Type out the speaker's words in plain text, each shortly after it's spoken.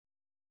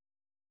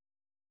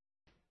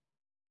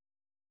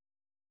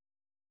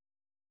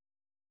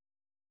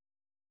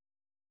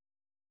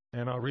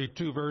And I'll read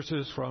two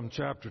verses from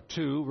chapter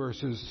 2,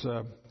 verses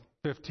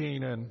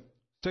 15 and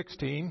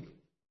 16,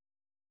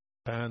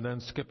 and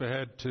then skip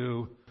ahead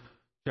to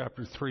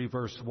chapter 3,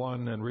 verse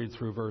 1, and read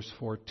through verse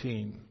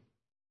 14.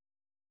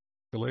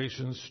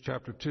 Galatians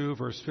chapter 2,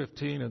 verse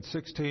 15 and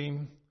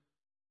 16.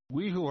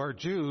 We who are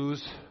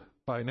Jews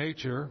by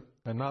nature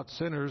and not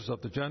sinners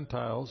of the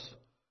Gentiles,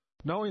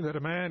 knowing that a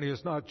man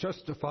is not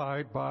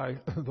justified by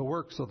the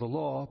works of the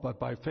law, but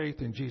by faith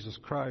in Jesus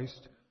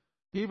Christ,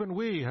 even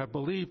we have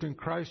believed in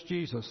Christ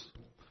Jesus,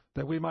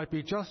 that we might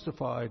be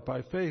justified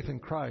by faith in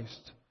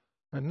Christ,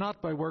 and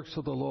not by works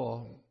of the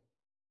law.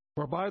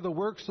 For by the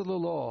works of the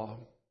law,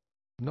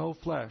 no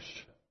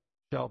flesh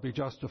shall be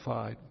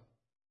justified.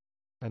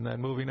 And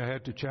then moving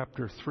ahead to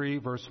chapter 3,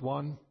 verse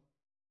 1.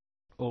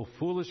 O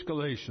foolish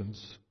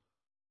Galatians,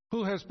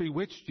 who has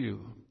bewitched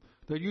you,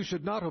 that you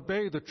should not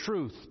obey the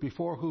truth,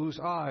 before whose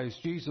eyes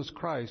Jesus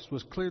Christ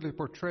was clearly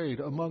portrayed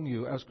among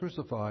you as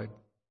crucified?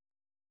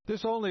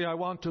 This only I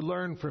want to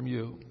learn from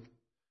you.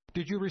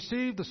 Did you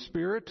receive the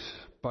Spirit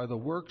by the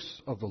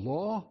works of the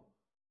law,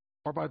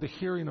 or by the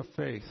hearing of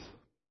faith?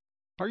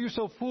 Are you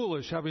so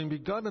foolish, having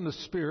begun in the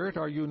Spirit,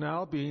 are you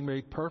now being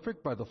made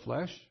perfect by the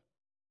flesh?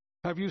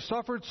 Have you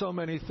suffered so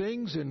many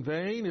things in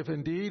vain, if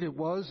indeed it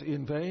was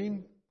in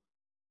vain?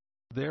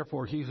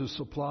 Therefore he who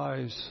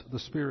supplies the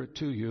Spirit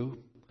to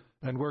you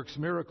and works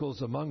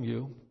miracles among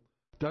you,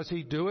 does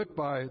he do it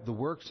by the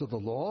works of the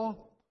law,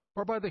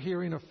 or by the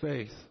hearing of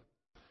faith?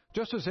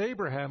 Just as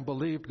Abraham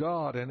believed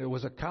God, and it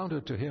was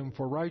accounted to him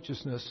for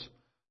righteousness.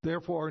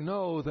 Therefore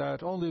know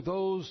that only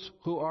those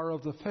who are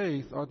of the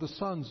faith are the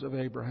sons of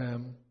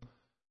Abraham.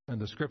 And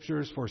the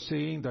Scriptures,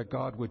 foreseeing that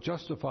God would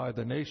justify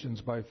the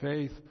nations by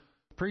faith,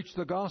 preached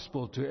the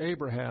gospel to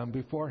Abraham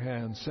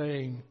beforehand,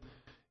 saying,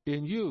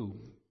 In you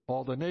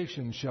all the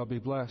nations shall be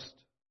blessed.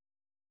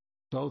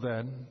 So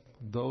then,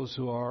 those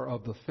who are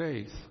of the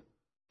faith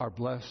are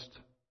blessed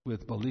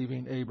with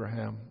believing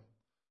Abraham.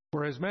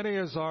 For as many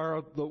as are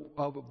of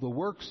the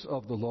works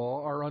of the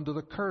law are under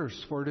the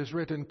curse, for it is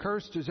written,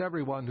 Cursed is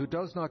everyone who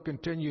does not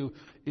continue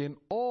in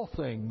all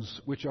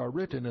things which are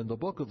written in the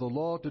book of the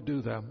law to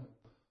do them.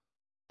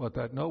 But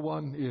that no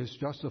one is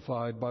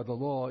justified by the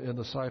law in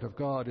the sight of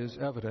God is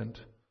evident.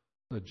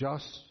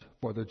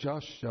 For the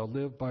just shall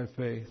live by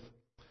faith.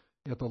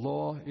 Yet the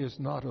law is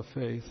not of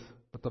faith,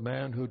 but the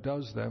man who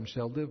does them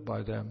shall live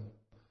by them.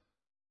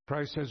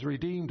 Christ has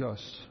redeemed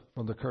us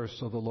from the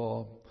curse of the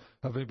law,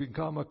 having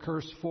become a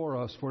curse for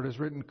us. For it is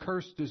written,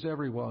 Cursed is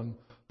everyone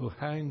who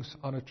hangs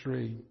on a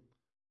tree,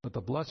 that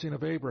the blessing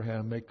of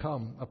Abraham may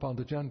come upon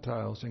the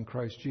Gentiles in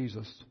Christ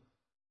Jesus,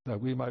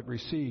 that we might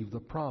receive the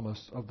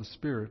promise of the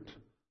Spirit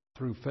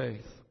through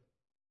faith.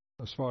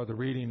 As far as the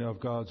reading of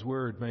God's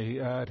Word, may He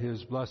add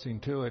His blessing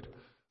to it.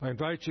 I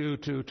invite you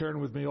to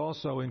turn with me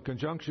also in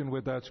conjunction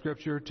with that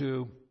Scripture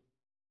to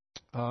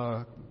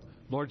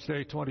Lord's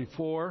Day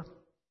 24.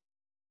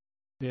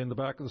 In the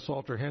back of the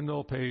Psalter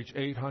hymnal, page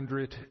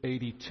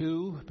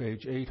 882.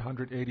 Page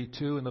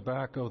 882 in the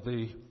back of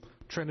the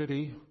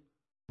Trinity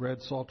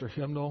Red Psalter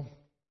hymnal.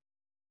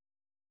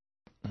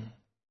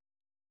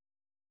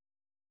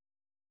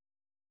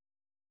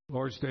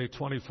 Lord's Day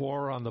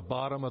 24 on the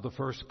bottom of the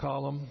first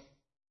column.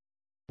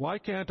 Why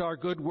can't our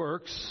good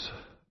works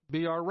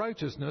be our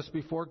righteousness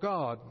before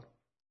God,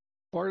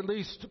 or at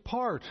least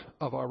part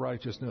of our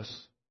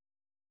righteousness?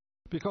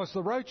 Because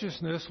the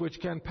righteousness which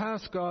can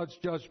pass God's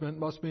judgment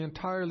must be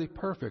entirely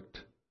perfect,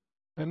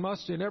 and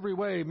must in every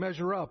way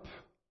measure up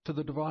to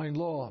the divine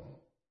law.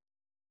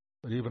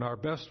 But even our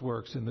best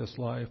works in this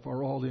life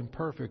are all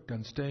imperfect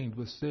and stained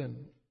with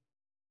sin.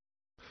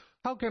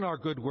 How can our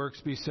good works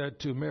be said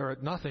to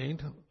merit nothing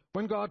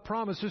when God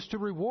promises to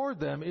reward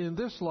them in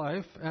this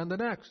life and the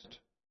next?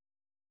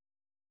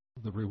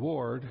 The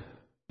reward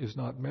is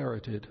not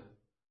merited.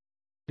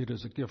 It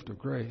is a gift of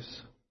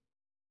grace.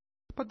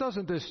 But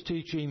doesn't this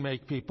teaching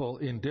make people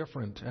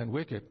indifferent and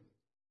wicked?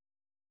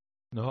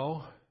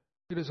 No,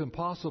 it is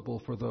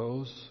impossible for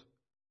those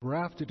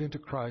grafted into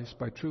Christ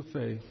by true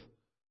faith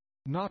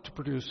not to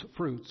produce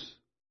fruits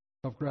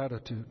of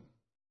gratitude.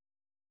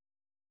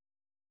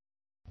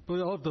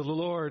 Beloved of the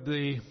Lord,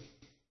 the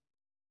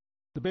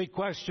big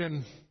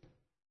question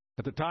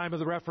at the time of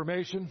the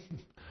Reformation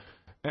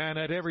and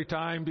at every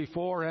time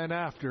before and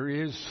after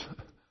is,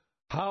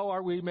 how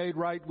are we made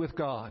right with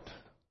God?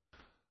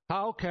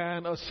 How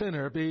can a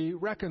sinner be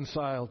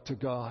reconciled to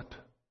God?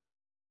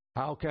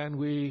 How can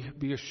we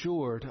be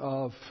assured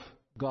of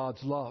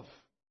God's love?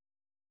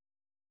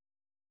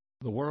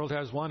 The world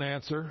has one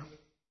answer.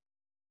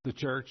 The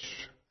church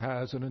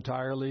has an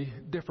entirely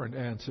different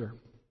answer.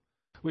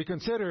 We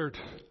considered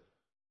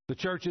the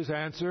church's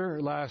answer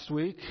last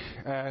week,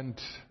 and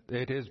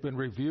it has been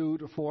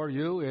reviewed for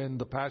you in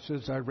the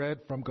passage I read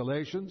from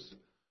Galatians.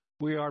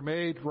 We are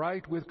made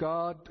right with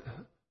God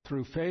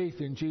through faith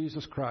in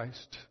Jesus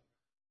Christ,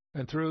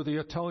 and through the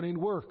atoning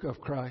work of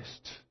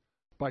Christ.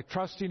 By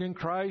trusting in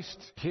Christ,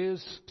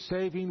 His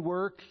saving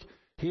work,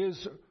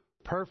 His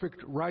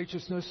perfect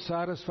righteousness,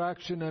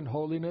 satisfaction, and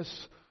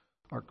holiness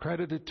are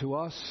credited to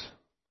us,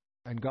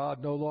 and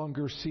God no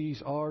longer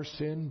sees our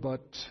sin,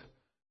 but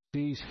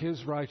sees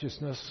His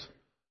righteousness,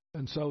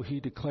 and so He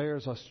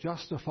declares us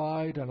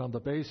justified, and on the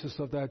basis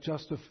of that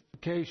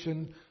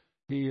justification,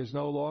 He is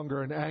no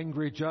longer an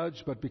angry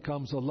judge, but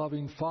becomes a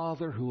loving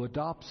Father who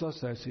adopts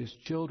us as His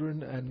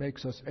children and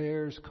makes us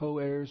heirs,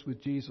 co-heirs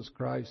with Jesus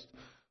Christ,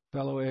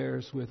 fellow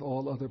heirs with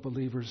all other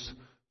believers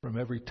from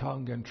every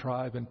tongue and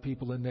tribe and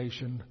people and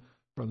nation,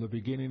 from the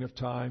beginning of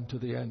time to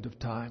the end of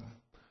time.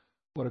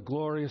 What a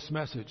glorious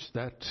message,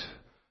 that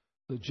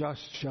the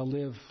just shall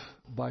live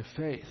by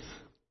faith.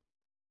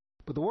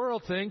 But the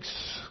world thinks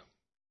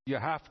you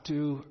have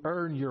to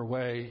earn your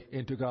way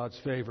into God's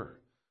favor.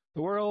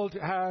 The world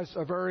has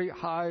a very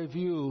high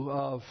view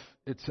of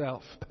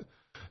itself.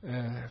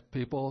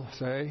 People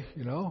say,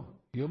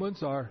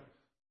 humans are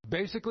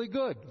basically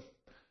good.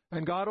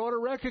 And God ought to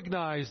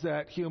recognize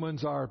that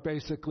humans are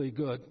basically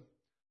good.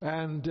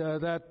 And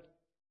that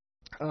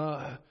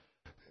our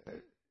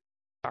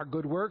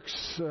good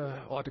works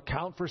ought to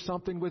count for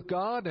something with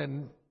God.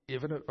 And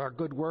even if our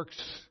good works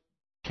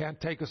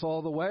can't take us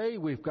all the way,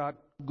 we've got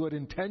good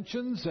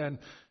intentions. And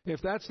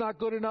if that's not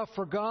good enough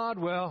for God,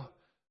 well,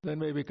 then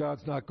maybe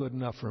God's not good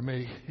enough for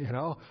me,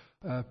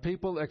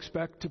 People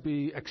expect to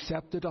be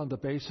accepted on the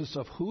basis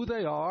of who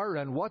they are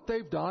and what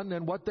they've done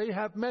and what they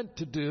have meant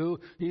to do,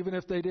 even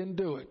if they didn't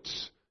do it.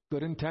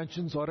 Good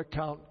intentions ought to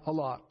count a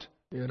lot,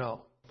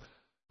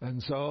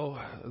 And so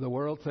the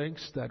world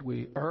thinks that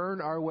we earn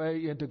our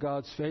way into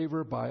God's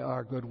favor by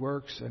our good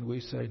works, and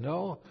we say,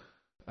 no,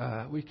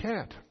 we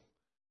can't.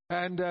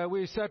 And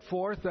we set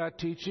forth that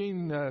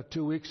teaching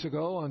 2 weeks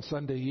ago on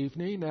Sunday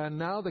evening, and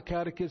now the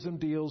Catechism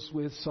deals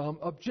with some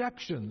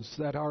objections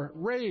that are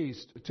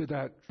raised to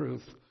that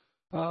truth.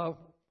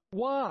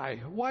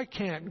 Why? Why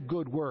can't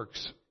good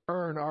works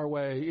earn our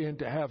way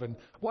into heaven?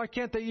 Why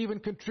can't they even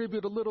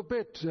contribute a little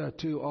bit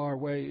to our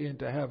way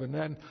into heaven?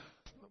 And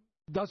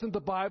doesn't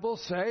the Bible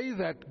say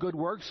that good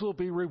works will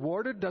be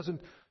rewarded?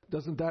 Doesn't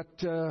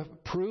that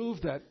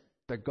prove that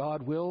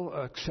God will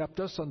accept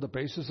us on the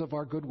basis of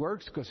our good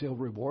works because He'll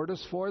reward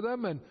us for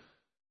them?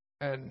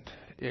 And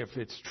if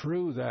it's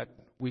true that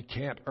we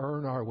can't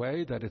earn our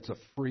way, that it's a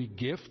free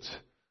gift,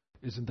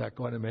 isn't that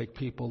going to make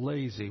people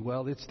lazy?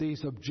 Well, it's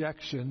these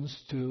objections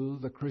to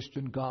the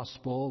Christian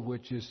gospel,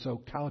 which is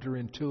so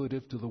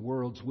counterintuitive to the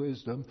world's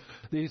wisdom.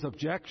 These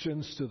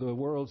objections to the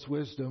world's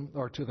wisdom,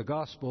 or to the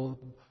gospel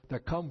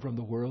that come from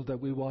the world,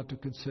 that we want to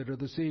consider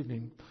this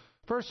evening.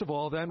 First of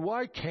all, then,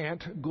 why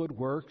can't good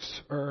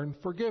works earn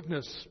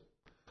forgiveness?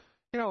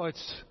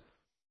 It's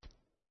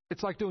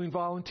like doing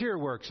volunteer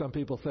work, some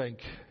people think.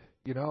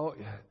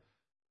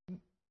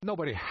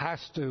 Nobody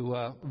has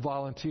to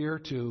volunteer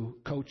to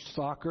coach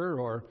soccer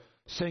or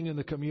sing in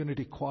the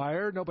community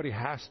choir. Nobody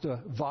has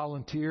to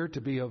volunteer to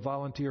be a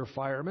volunteer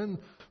fireman.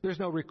 There's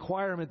no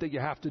requirement that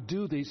you have to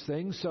do these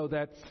things, so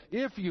that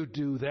if you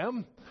do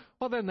them,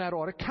 well, then that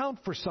ought to count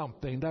for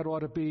something. That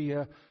ought to be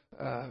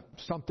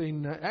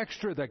something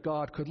extra that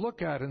God could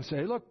look at and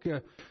say, look,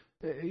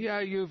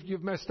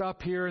 you've messed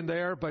up here and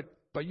there, but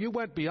you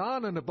went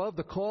beyond and above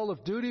the call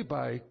of duty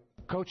by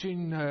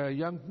coaching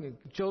young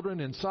children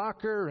in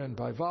soccer, and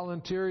by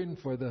volunteering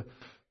for the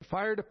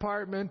fire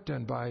department,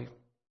 and by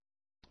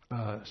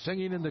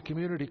singing in the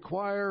community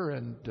choir,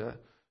 and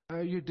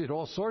you did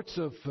all sorts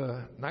of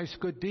nice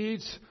good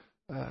deeds.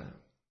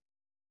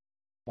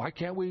 Why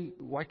can't we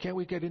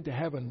get into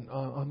heaven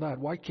on that?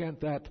 Why can't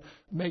that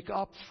make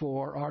up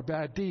for our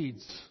bad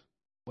deeds?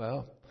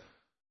 Well,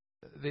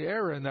 the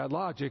error in that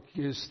logic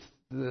is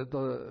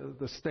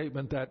the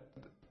statement that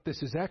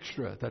this is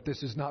extra, that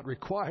this is not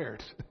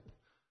required.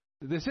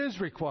 This is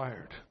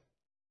required.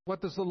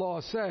 What does the law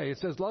say? It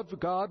says, love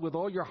God with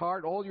all your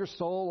heart, all your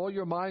soul, all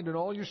your mind, and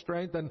all your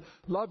strength, and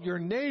love your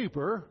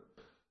neighbor.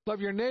 Love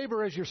your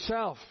neighbor as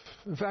yourself.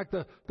 In fact,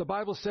 the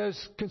Bible says,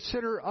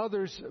 consider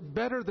others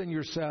better than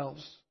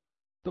yourselves.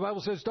 The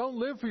Bible says, don't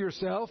live for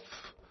yourself.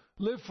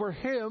 Live for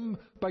Him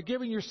by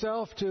giving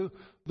yourself to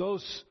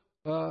those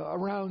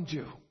around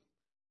you.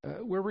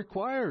 We're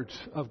required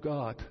of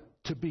God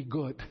to be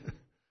good.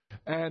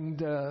 And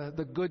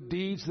the good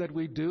deeds that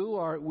we do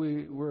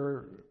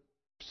we're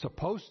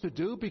supposed to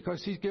do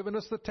because He's given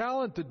us the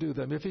talent to do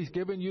them. If He's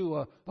given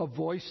you a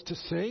voice to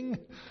sing,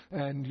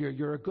 and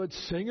you're a good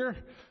singer,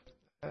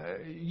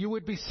 you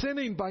would be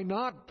sinning by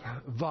not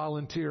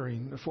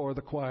volunteering for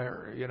the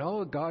choir.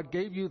 God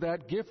gave you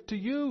that gift to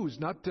use,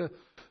 not to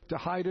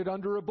hide it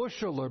under a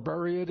bushel or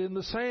bury it in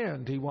the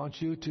sand. He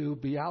wants you to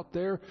be out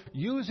there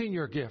using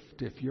your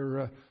gift. If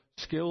you're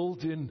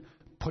skilled in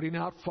putting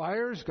out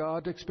fires,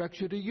 God expects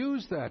you to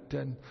use that.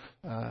 And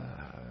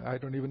I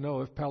don't even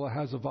know if Pella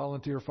has a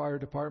volunteer fire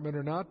department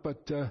or not,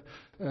 but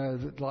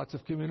lots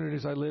of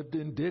communities I lived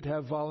in did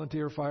have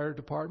volunteer fire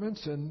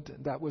departments, and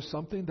that was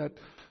something that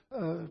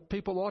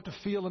people ought to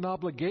feel an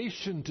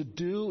obligation to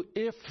do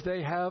if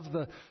they have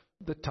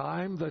the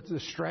time, the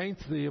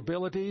strength, the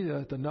ability,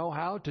 the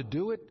know-how to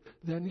do it.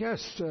 Then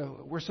yes,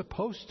 we're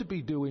supposed to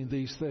be doing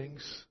these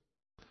things.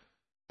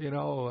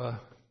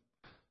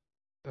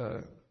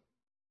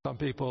 Some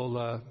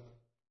people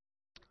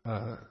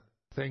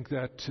think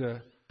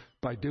that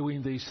by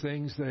doing these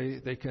things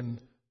they can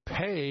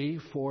pay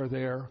for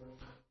their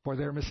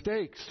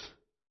mistakes.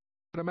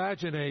 But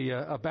imagine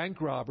a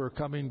bank robber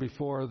coming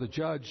before the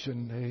judge,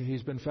 and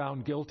he's been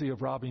found guilty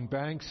of robbing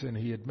banks, and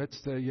he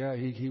admits that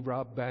he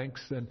robbed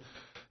banks,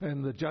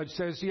 and the judge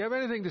says, "Do you have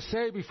anything to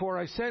say before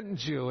I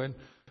sentence you?"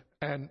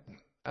 And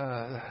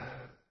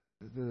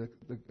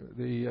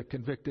the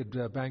convicted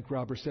bank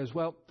robber says,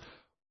 "Well,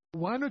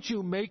 why don't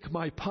you make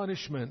my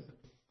punishment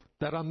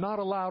that I'm not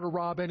allowed to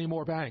rob any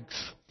more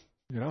banks?"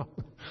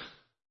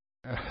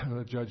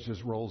 The judge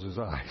just rolls his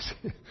eyes.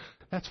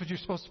 That's what you're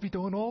supposed to be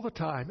doing all the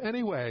time.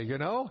 Anyway,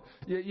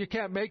 you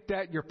can't make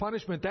that your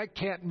punishment. That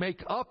can't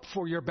make up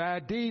for your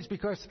bad deeds,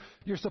 because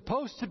you're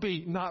supposed to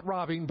be not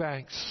robbing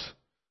banks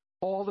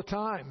all the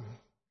time.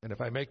 And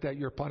if I make that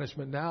your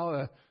punishment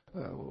now,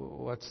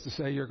 what's to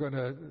say you're going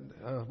to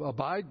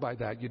abide by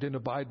that? You didn't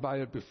abide by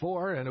it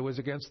before, and it was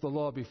against the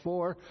law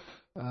before.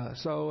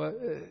 So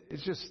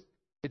it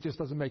just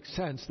doesn't make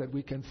sense that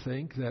we can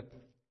think that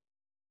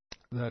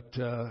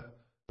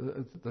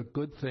the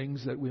good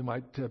things that we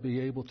might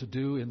be able to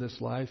do in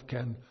this life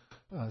can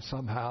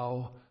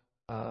somehow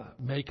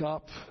make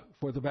up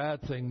for the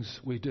bad things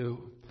we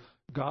do.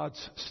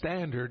 God's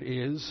standard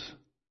is,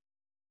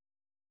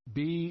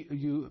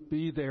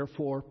 be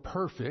therefore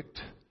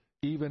perfect,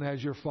 even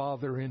as your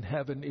Father in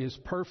heaven is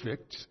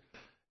perfect.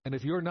 And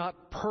if you're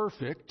not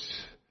perfect,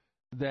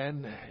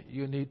 then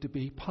you need to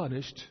be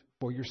punished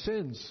for your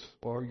sins,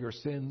 or your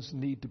sins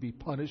need to be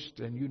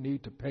punished, and you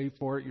need to pay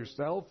for it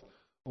yourself,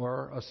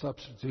 or a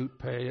substitute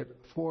pay it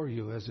for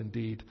you, as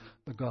indeed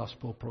the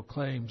gospel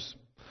proclaims.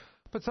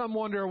 But some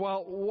wonder,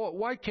 well,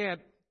 why can't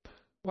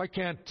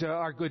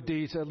our good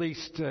deeds at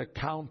least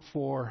count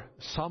for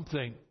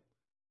something?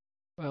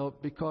 Well,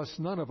 because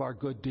none of our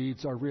good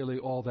deeds are really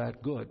all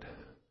that good.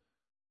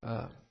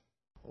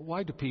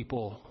 Why do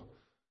people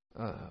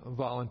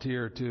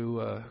volunteer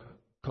to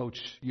coach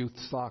youth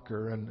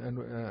soccer?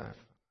 And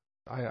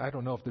I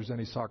don't know if there's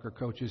any soccer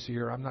coaches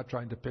here. I'm not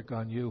trying to pick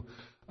on you.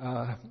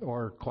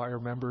 Or choir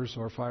members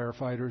or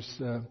firefighters.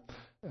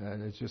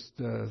 And it's just,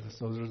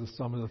 those are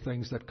some of the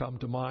things that come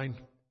to mind.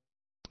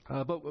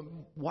 But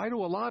why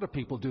do a lot of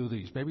people do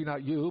these? Maybe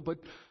not you, but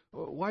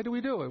why do we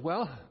do it?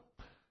 Well,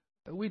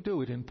 we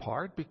do it in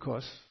part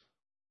because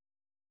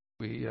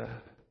we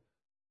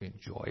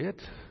enjoy it.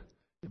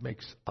 It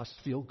makes us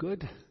feel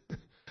good.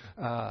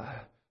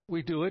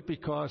 We do it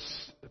because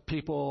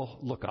people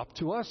look up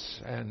to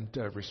us and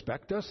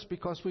respect us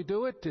because we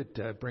do it.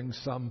 It brings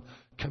some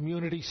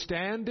community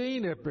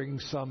standing. It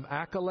brings some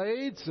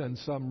accolades and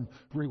some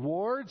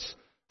rewards.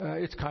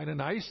 It's kind of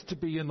nice to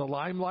be in the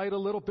limelight a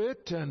little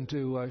bit and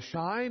to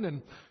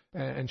shine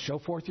and show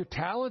forth your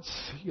talents.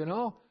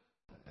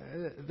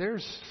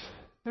 There's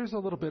a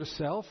little bit of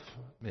self,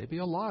 maybe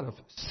a lot of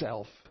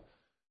self,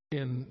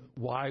 in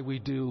why we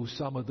do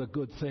some of the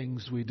good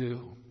things we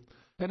do.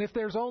 And if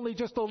there's only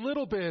just a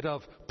little bit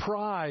of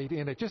pride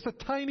in it, just a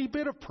tiny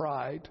bit of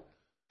pride,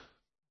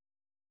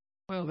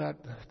 well,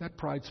 that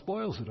pride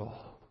spoils it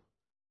all.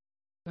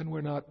 Then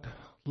we're not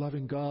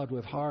loving God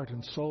with heart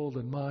and soul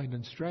and mind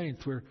and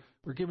strength. We're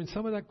giving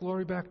some of that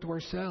glory back to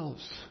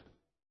ourselves.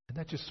 And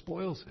that just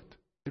spoils it.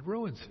 It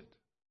ruins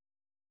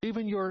it.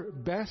 Even your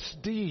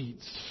best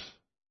deeds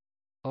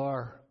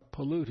are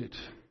polluted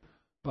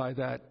by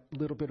that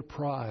little bit of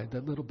pride,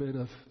 that little bit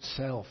of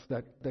self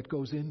that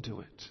goes into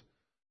it.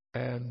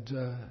 And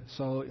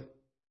so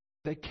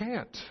they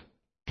can't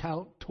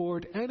count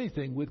toward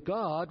anything with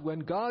God when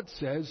God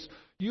says,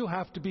 you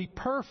have to be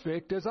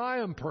perfect as I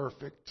am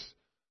perfect.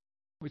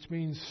 Which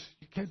means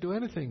you can't do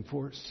anything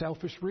for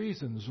selfish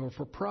reasons or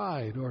for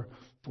pride or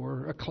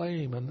for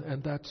acclaim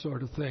and that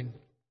sort of thing.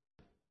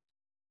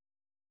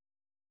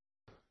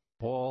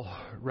 Paul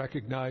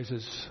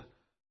recognizes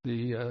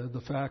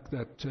the fact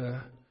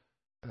that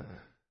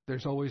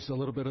there's always a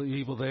little bit of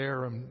evil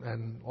there,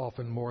 and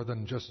often more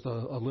than just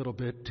a little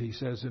bit. He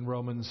says in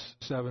Romans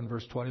 7,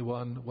 verse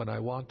 21, when I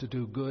want to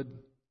do good,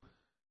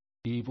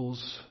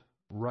 evil's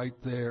right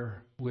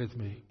there with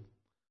me.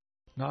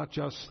 Not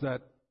just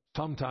that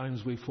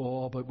sometimes we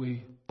fall, but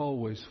we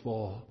always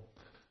fall,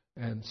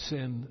 and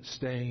sin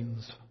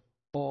stains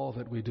all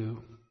that we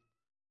do.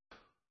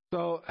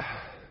 So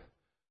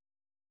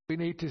we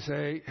need to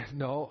say,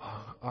 no,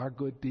 our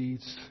good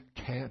deeds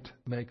can't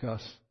make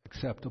us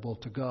acceptable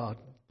to God.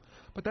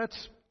 But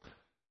that's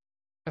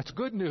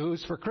good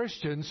news for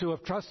Christians who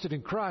have trusted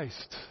in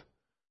Christ,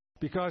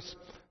 because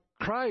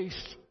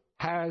Christ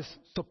has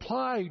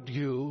supplied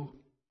you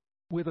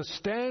with a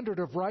standard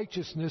of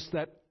righteousness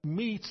that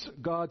meets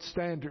God's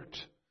standard.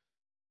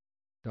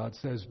 God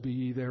says, be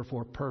ye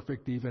therefore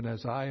perfect, even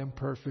as I am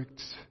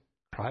perfect.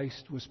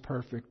 Christ was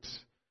perfect.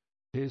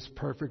 His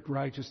perfect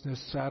righteousness,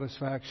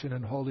 satisfaction,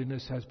 and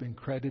holiness has been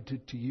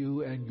credited to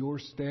you, and your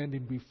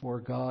standing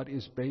before God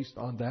is based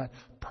on that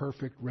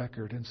perfect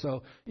record. And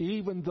so,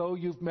 even though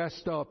you've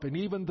messed up, and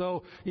even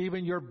though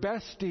even your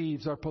best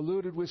deeds are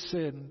polluted with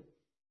sin,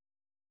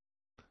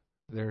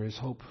 there is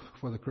hope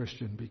for the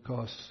Christian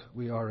because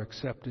we are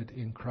accepted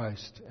in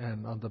Christ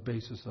and on the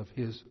basis of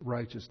His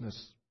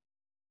righteousness.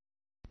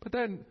 But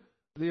then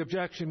the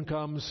objection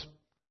comes,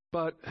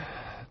 But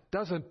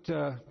doesn't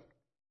the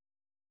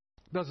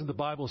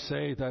Bible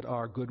say that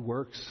our good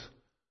works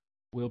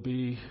will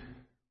be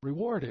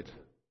rewarded?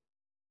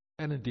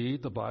 And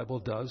indeed, the Bible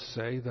does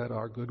say that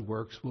our good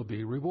works will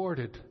be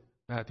rewarded.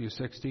 Matthew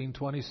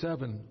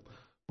 16:27,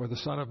 where the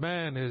Son of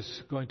Man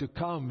is going to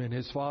come in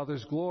his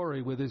Father's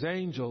glory with his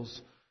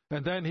angels,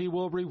 and then he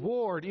will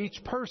reward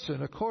each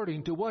person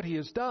according to what he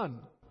has done.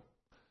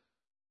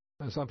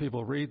 And some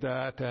people read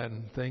that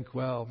and think,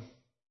 well,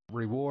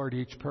 reward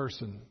each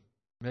person.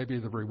 Maybe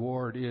the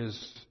reward is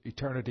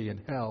eternity in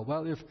hell.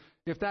 Well,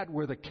 if that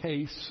were the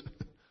case,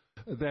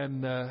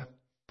 then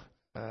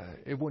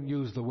it wouldn't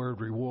use the word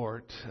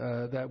reward.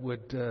 That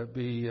would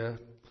be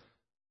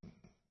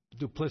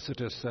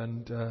duplicitous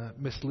and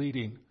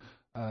misleading.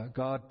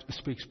 God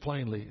speaks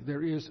plainly.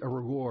 There is a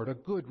reward, a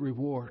good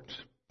reward.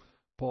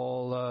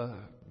 Paul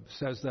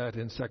says that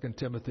in 2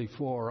 Timothy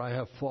 4, I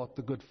have fought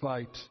the good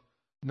fight.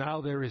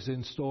 Now there is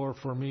in store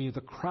for me the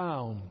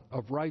crown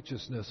of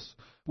righteousness,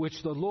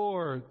 which the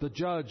Lord, the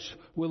judge,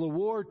 will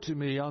award to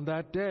me on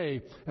that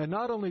day, and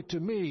not only to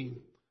me,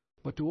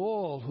 but to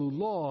all who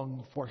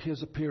long for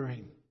his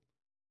appearing.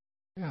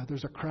 Yeah,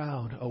 there's a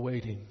crown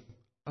awaiting,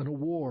 an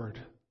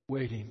award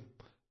waiting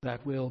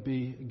that will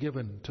be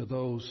given to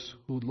those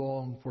who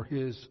long for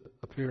his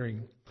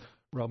appearing.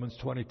 Romans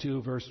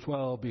 22, verse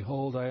 12,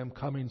 Behold, I am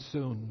coming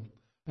soon,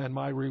 and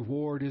my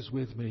reward is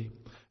with me,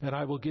 and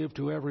I will give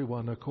to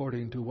everyone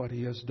according to what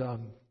he has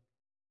done.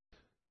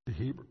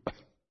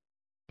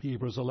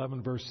 Hebrews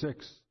 11, verse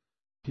 6,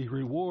 He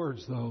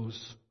rewards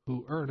those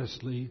who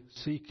earnestly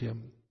seek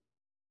him.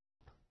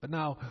 But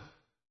now,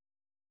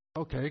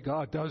 okay,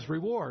 God does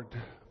reward,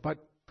 but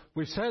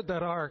we've said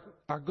that our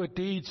good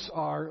deeds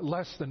are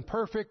less than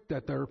perfect,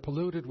 that they're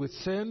polluted with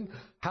sin.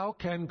 How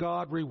can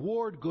God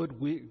reward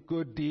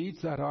good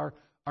deeds that are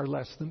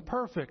less than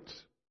perfect?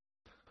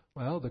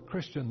 Well, the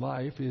Christian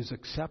life is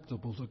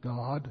acceptable to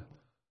God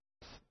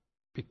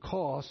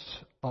because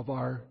of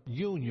our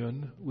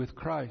union with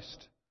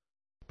Christ.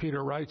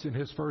 Peter writes in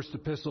his first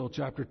epistle,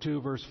 chapter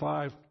 2, verse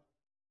 5,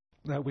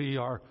 that we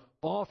are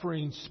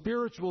offering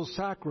spiritual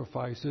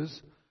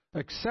sacrifices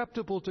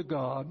acceptable to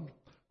God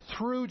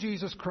through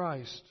Jesus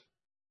Christ.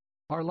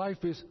 Our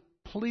life is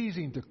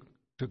pleasing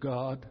to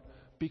God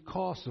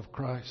because of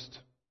Christ.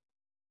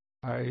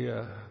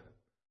 I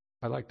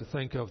like to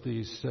think of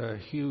these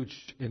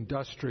huge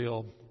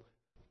industrial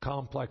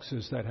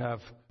complexes that have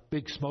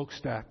big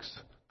smokestacks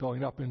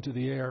going up into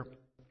the air.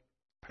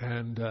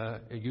 And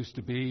it used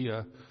to be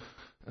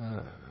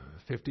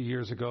 50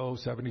 years ago,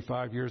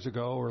 75 years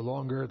ago or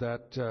longer,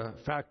 that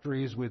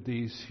factories with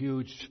these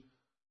huge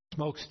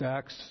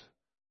smokestacks,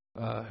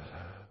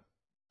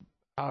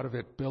 out of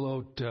it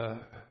billowed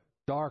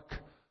dark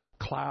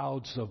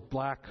clouds of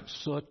black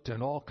soot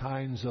and all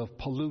kinds of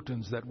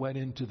pollutants that went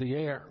into the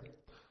air.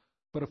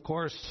 But of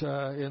course,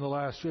 in the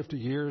last 50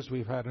 years,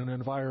 we've had an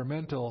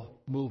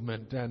environmental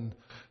movement, and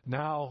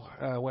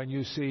now when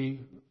you see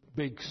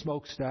big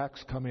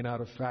smokestacks coming out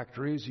of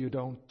factories, you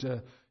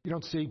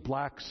don't see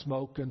black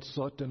smoke and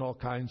soot and all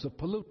kinds of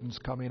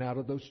pollutants coming out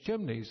of those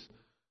chimneys.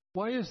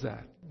 Why is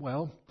that?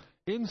 Well,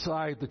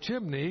 inside the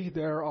chimney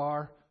there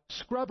are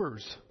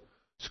scrubbers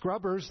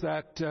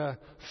that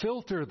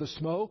filter the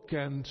smoke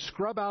and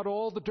scrub out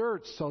all the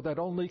dirt so that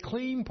only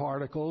clean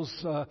particles,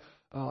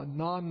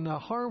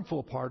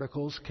 non-harmful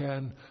particles,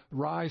 can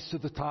rise to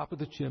the top of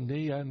the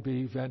chimney and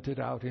be vented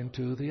out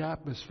into the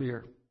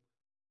atmosphere.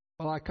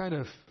 Well, I kind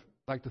of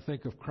like to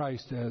think of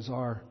Christ as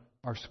our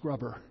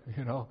scrubber.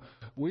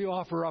 We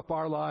offer up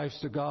our lives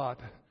to God,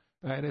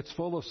 and it's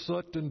full of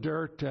soot and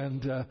dirt,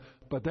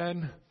 but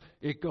then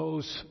it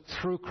goes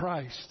through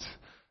Christ.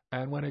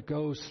 And when it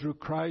goes through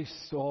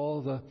Christ,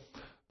 all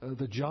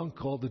the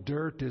junk, all the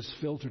dirt is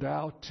filtered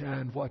out,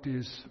 and what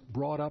is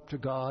brought up to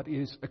God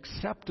is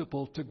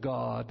acceptable to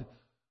God,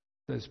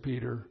 says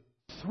Peter,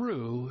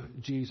 through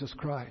Jesus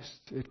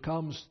Christ. It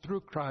comes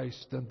through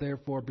Christ and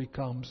therefore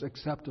becomes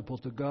acceptable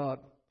to God.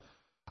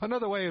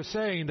 Another way of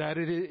saying that,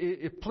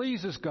 it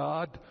pleases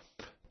God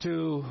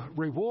to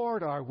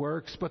reward our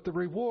works, but the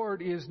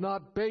reward is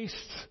not based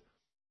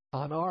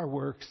on our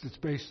works. It's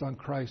based on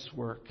Christ's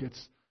work.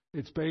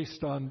 It's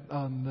based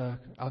on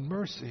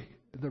mercy.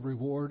 The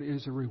reward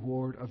is a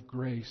reward of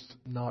grace,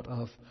 not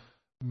of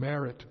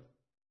merit.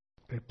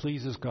 It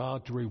pleases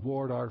God to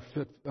reward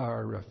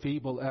our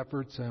feeble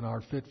efforts and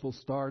our fitful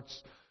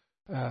starts,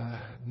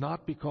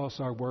 not because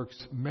our works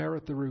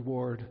merit the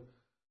reward,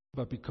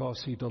 but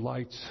because He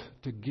delights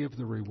to give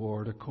the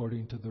reward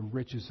according to the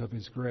riches of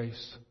His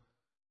grace.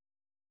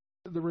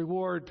 The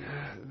reward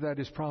that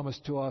is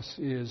promised to us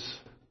is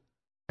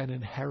an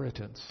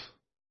inheritance.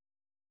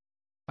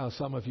 Now,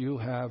 some of you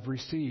have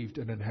received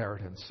an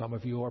inheritance. Some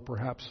of you are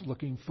perhaps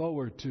looking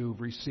forward to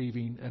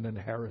receiving an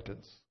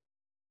inheritance.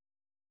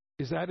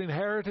 Is that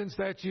inheritance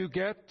that you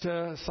get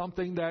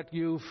something that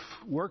you've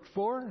worked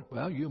for?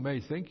 Well, you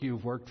may think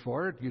you've worked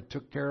for it. You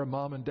took care of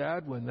mom and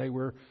dad when they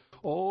were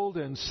old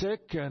and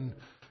sick and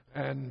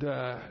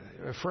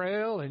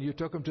frail, and you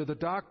took them to the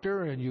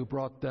doctor, and you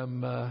brought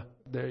them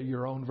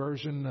your own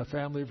version, a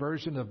family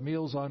version of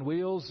Meals on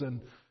Wheels,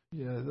 and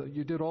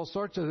You did all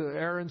sorts of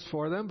errands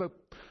for them, but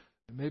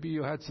maybe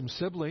you had some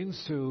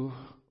siblings who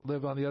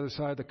live on the other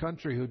side of the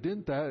country who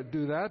didn't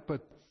do that,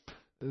 but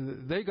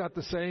they got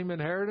the same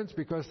inheritance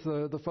because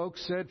the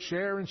folks said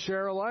share and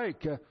share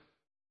alike.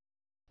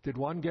 Did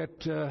one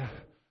get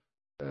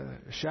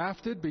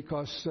shafted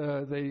because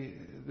they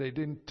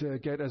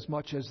didn't get as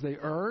much as they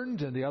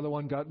earned, and the other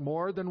one got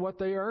more than what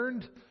they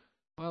earned?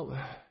 Well,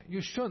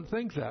 you shouldn't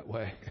think that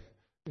way.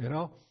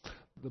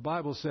 The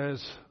Bible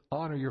says,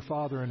 honor your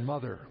father and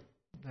mother.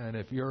 And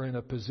if you're in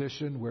a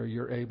position where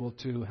you're able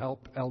to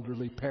help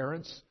elderly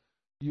parents,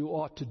 you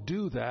ought to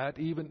do that,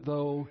 even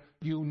though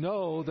you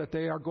know that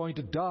they are going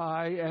to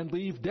die and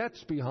leave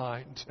debts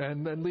behind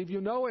and leave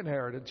you no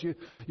inheritance.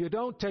 You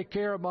don't take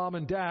care of mom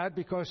and dad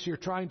because you're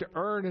trying to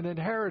earn an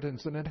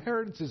inheritance. An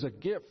inheritance is a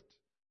gift.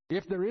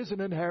 If there is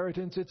an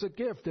inheritance, it's a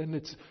gift, and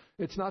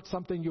it's not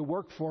something you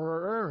work for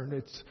or earn.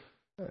 It's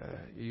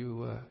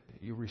you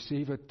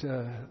receive it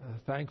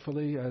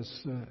thankfully as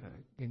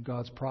in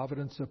God's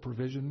providence, a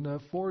provision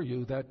for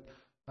you that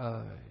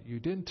you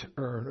didn't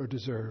earn or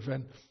deserve.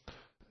 And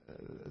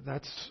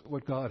that's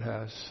what God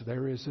has.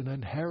 There is an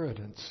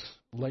inheritance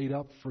laid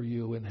up for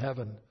you in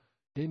heaven,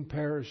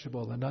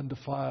 imperishable and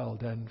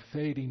undefiled and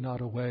fading not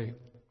away.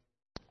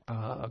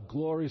 A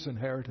glorious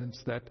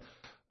inheritance that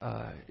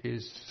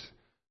is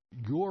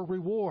your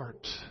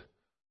reward,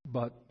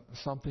 but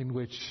something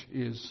which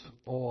is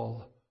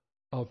all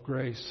of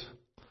grace.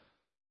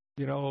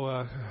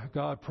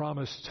 God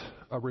promised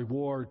a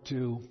reward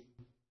to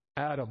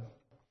Adam.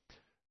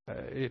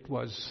 It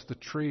was the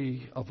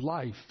tree of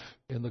life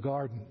in the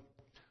garden.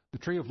 The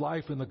tree of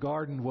life in the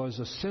garden was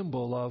a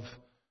symbol of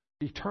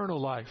eternal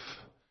life.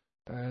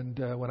 And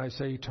when I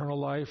say eternal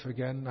life,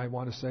 again, I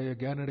want to say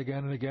again and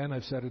again and again,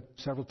 I've said it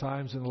several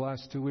times in the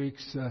last 2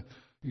 weeks,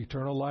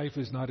 eternal life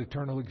is not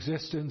eternal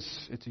existence.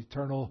 It's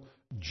eternal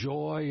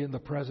joy in the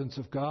presence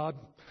of God.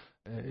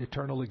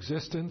 Eternal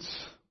existence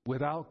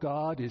without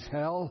God is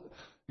hell.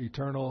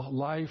 Eternal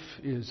life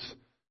is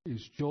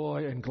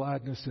joy and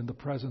gladness in the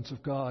presence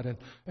of God.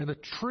 And the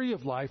tree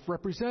of life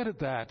represented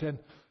that. And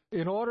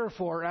in order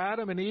for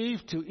Adam and Eve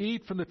to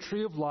eat from the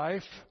tree of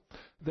life,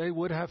 they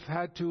would have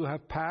had to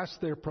have passed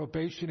their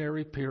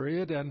probationary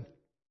period and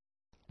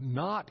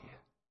not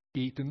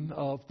eaten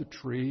of the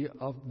tree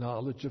of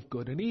knowledge of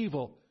good and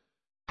evil.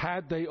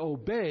 Had they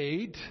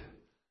obeyed,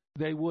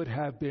 they would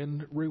have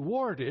been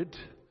rewarded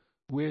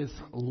with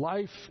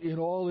life in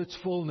all its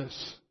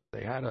fullness.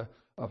 They had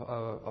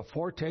a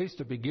foretaste,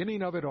 a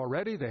beginning of it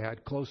already. They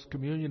had close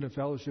communion and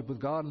fellowship with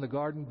God in the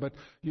garden, but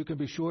you can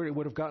be sure it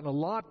would have gotten a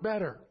lot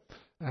better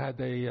had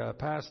they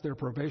passed their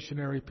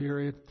probationary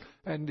period.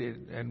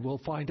 And we'll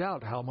find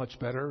out how much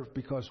better,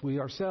 because we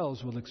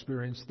ourselves will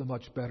experience the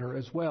much better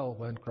as well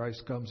when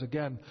Christ comes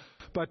again.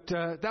 But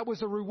that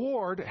was a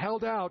reward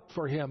held out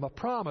for him, a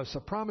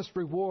promised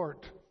reward.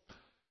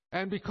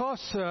 And because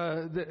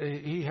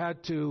he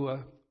had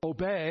to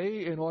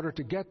obey in order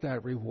to get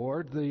that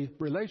reward, the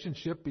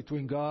relationship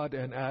between God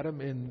and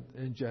Adam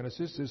in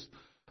Genesis is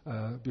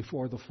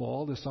before the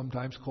fall is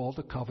sometimes called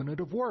the covenant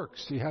of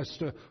works. He has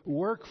to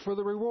work for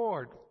the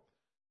reward.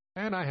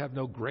 And I have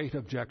no great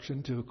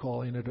objection to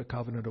calling it a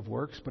covenant of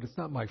works, but it's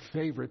not my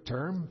favorite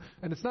term.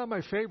 And it's not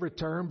my favorite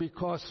term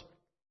because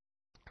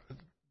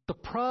the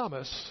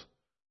promise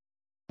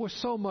was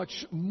so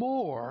much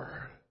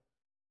more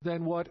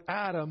than what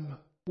Adam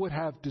would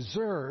have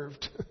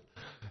deserved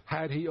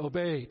had he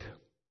obeyed.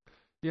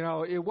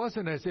 It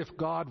wasn't as if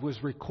God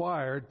was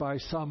required by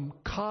some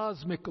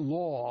cosmic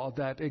law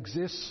that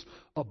exists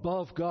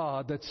above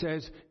God that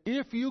says,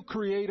 if you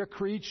create a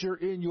creature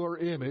in your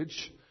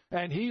image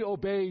and he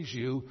obeys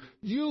you,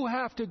 you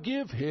have to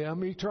give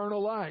him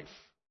eternal life.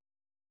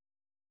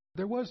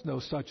 There was no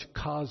such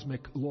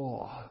cosmic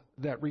law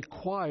that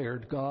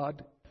required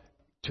God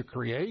to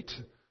create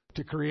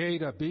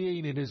a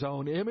being in his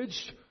own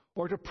image,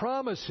 or to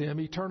promise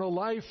him eternal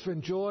life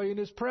and joy in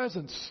his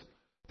presence.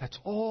 That's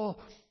all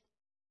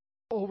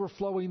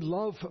overflowing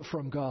love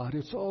from God.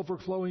 It's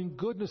overflowing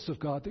goodness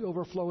of God, the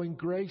overflowing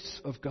grace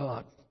of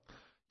God.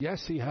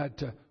 Yes, he had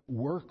to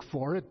work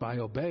for it by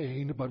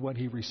obeying, but when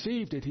he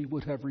received it, he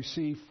would have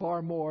received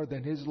far more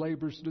than his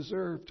labors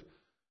deserved.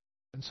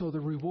 And so the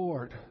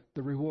reward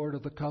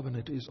of the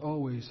covenant is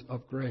always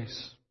of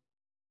grace.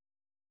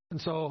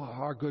 And so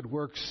our good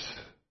works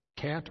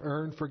can't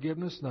earn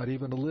forgiveness, not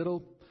even a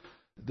little.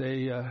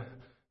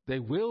 They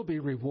will be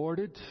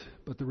rewarded,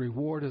 but the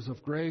reward is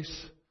of grace.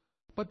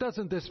 But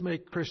doesn't this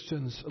make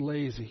Christians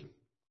lazy?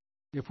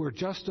 If we're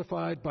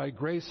justified by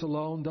grace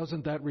alone,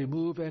 doesn't that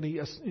remove any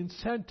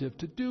incentive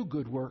to do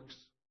good works?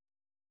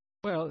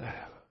 Well,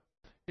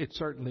 it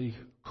certainly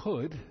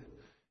could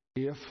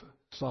if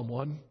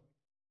someone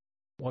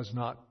was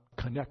not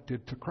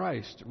connected to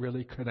Christ,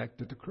 really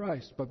connected to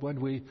Christ. But when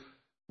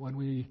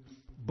we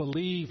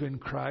believe in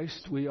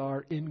Christ, we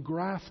are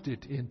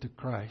engrafted into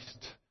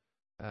Christ.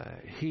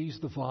 He's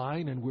the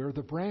vine and we're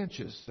the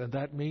branches. And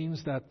that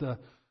means that the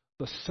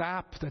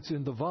sap that's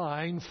in the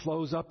vine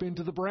flows up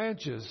into the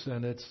branches.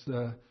 And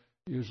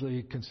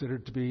usually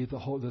considered to be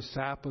the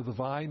sap of the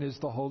vine is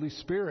the Holy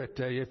Spirit.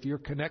 If you're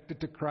connected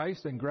to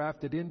Christ and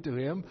grafted into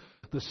Him,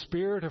 the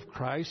Spirit of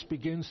Christ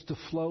begins to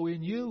flow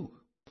in you.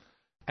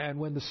 And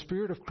when the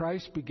Spirit of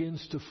Christ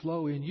begins to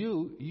flow in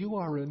you, you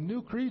are a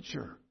new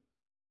creature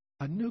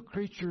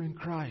in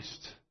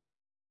Christ.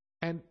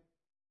 And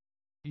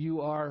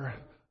you are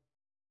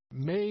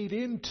made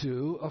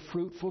into a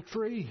fruitful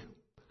tree.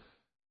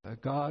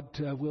 God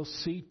will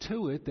see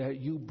to it that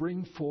you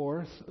bring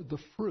forth the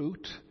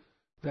fruit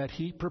that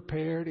He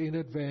prepared in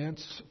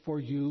advance for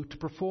you to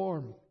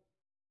perform.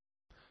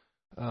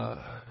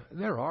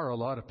 There are a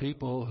lot of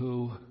people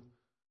who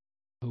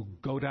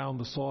go down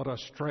the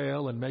sawdust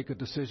trail and make a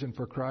decision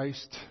for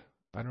Christ.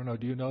 I don't know,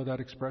 do you know that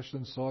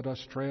expression,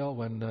 sawdust trail?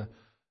 When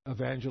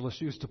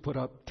evangelists used to put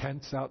up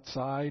tents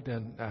outside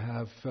and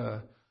have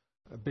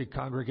a big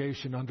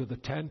congregation under the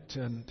tent,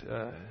 and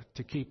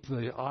to keep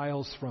the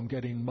aisles from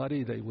getting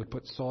muddy, they would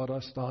put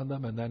sawdust on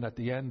them, and then at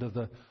the end of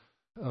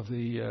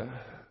the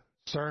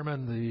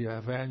sermon, the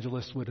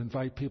evangelist would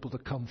invite people to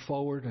come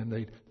forward, and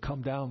they'd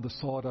come down the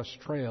sawdust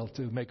trail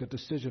to make a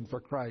decision for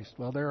Christ.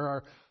 Well, there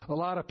are a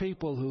lot of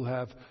people who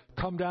have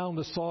come down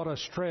the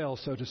sawdust trail,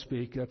 so to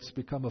speak. That's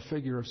become a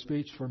figure of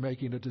speech for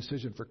making a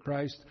decision for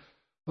Christ,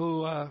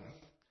 who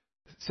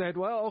said,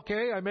 well,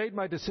 okay, I made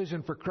my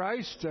decision for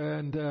Christ,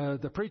 and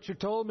the preacher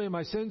told me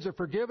my sins are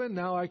forgiven.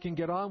 Now I can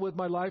get on with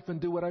my life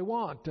and do what I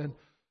want. And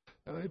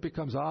it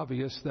becomes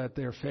obvious that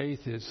their faith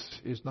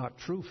is not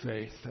true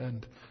faith.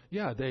 And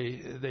yeah,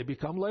 they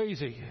become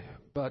lazy.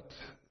 But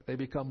they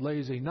become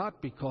lazy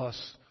not because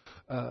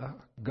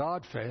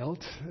God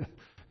failed.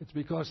 It's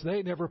because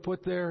they never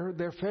put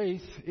their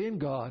faith in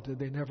God.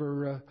 They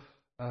never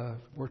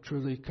were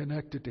truly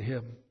connected to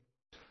Him.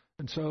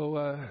 And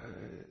so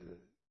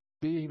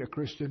being a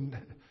Christian,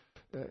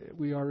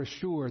 we are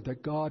assured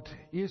that God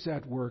is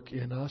at work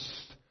in us,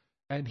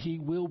 and He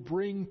will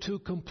bring to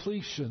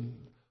completion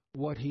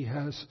what He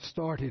has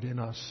started in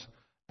us.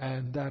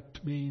 And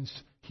that means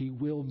He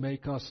will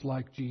make us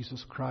like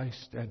Jesus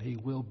Christ, and He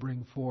will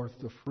bring forth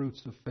the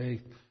fruits of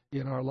faith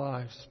in our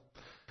lives.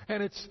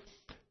 And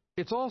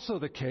it's also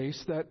the case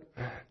that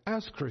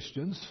as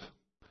Christians,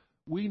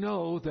 we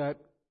know that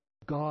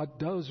God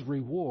does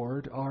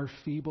reward our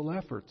feeble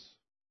efforts.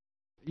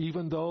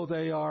 Even though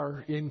they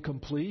are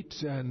incomplete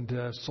and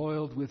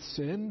soiled with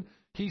sin,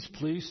 He's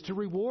pleased to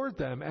reward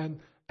them,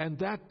 and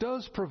that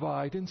does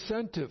provide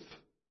incentive.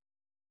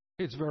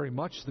 It's very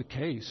much the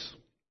case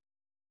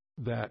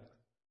that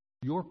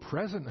your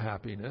present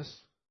happiness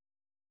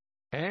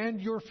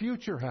and your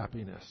future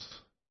happiness,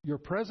 your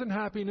present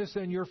happiness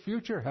and your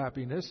future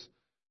happiness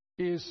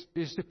is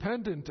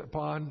dependent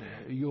upon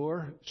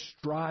your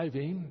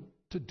striving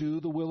to do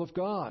the will of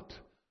God.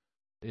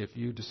 If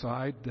you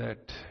decide that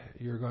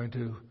you're going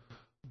to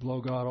blow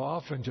God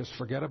off and just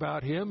forget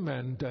about Him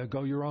and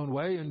go your own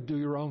way and do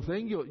your own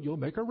thing, you'll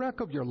make a wreck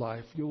of your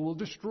life. You will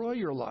destroy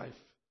your life.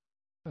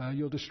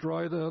 You'll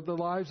destroy the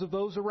lives of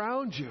those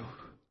around you.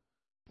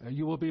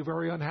 You will be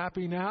very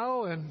unhappy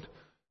now,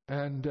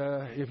 and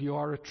if you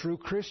are a true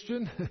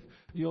Christian,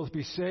 you'll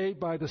be saved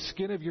by the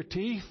skin of your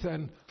teeth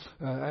and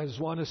as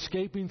one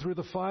escaping through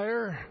the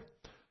fire,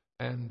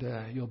 and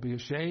you'll be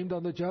ashamed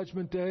on the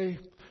judgment day.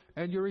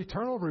 And your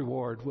eternal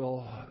reward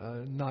will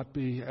not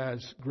be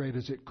as great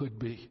as it could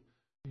be.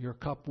 Your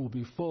cup will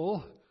be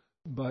full,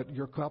 but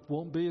your cup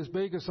won't be as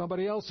big as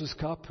somebody else's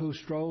cup who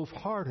strove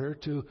harder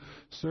to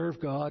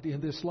serve God in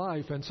this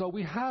life. And so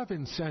we have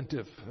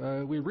incentive.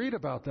 We read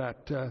about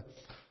that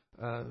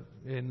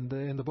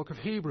in the book of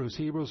Hebrews.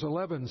 Hebrews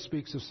 11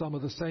 speaks of some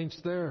of the saints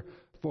there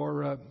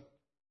for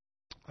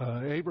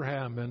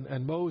Abraham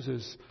and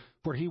Moses.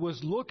 For he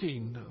was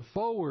looking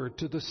forward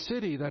to the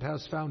city that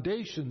has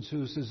foundations,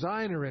 whose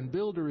designer and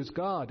builder is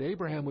God.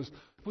 Abraham was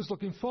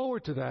looking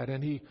forward to that,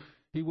 and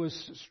he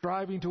was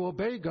striving to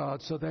obey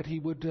God so that he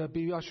would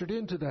be ushered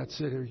into that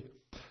city.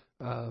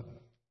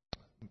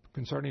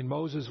 Concerning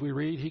Moses, we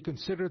read, he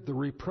considered the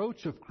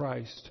reproach of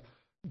Christ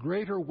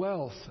greater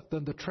wealth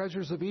than the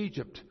treasures of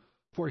Egypt,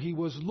 for he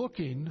was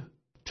looking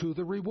to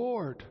the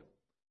reward.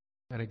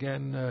 And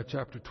again,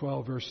 chapter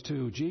 12, verse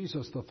 2,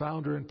 Jesus, the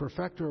founder and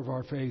perfecter of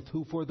our faith,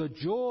 who for the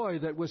joy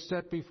that was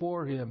set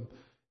before Him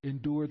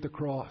endured the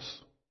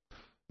cross.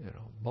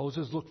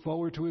 Moses looked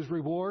forward to his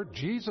reward.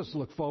 Jesus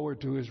looked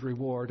forward to his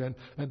reward. And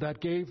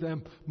that gave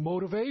them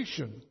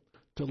motivation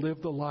to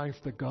live the life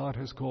that God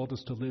has called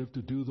us to live,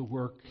 to do the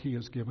work He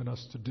has given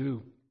us to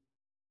do.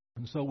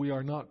 And so we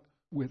are not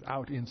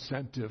without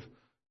incentive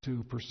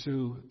to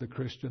pursue the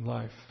Christian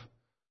life.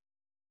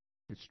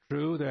 It's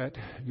true that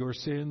your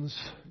sins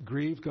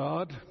grieve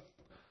God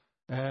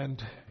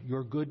and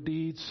your good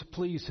deeds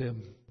please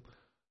Him.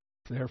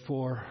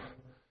 Therefore,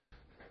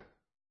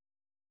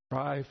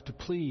 strive to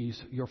please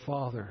your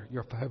Father,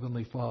 your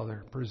Heavenly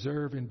Father.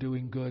 Persevere in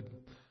doing good.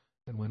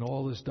 And when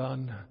all is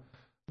done,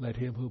 let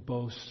him who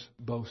boasts,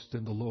 boast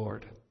in the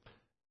Lord.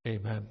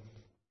 Amen.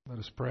 Let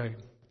us pray.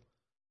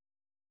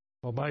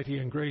 Almighty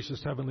and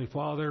gracious Heavenly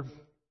Father,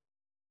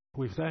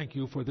 we thank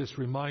You for this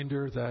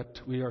reminder that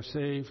we are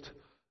saved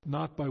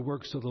not by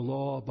works of the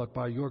law, but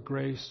by your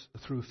grace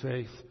through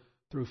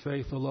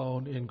faith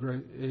alone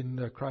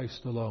in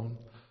Christ alone.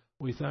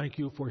 We thank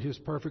you for his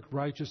perfect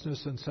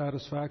righteousness and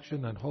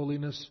satisfaction and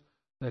holiness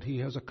that he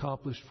has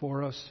accomplished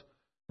for us,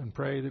 and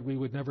pray that we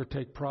would never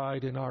take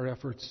pride in our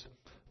efforts,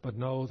 but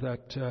know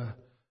that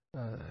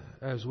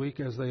as weak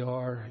as they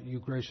are, you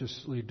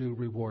graciously do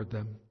reward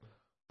them.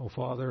 Oh,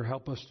 Father,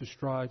 help us to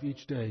strive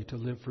each day to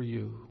live for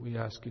you. We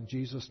ask in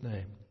Jesus'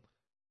 name.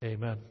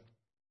 Amen.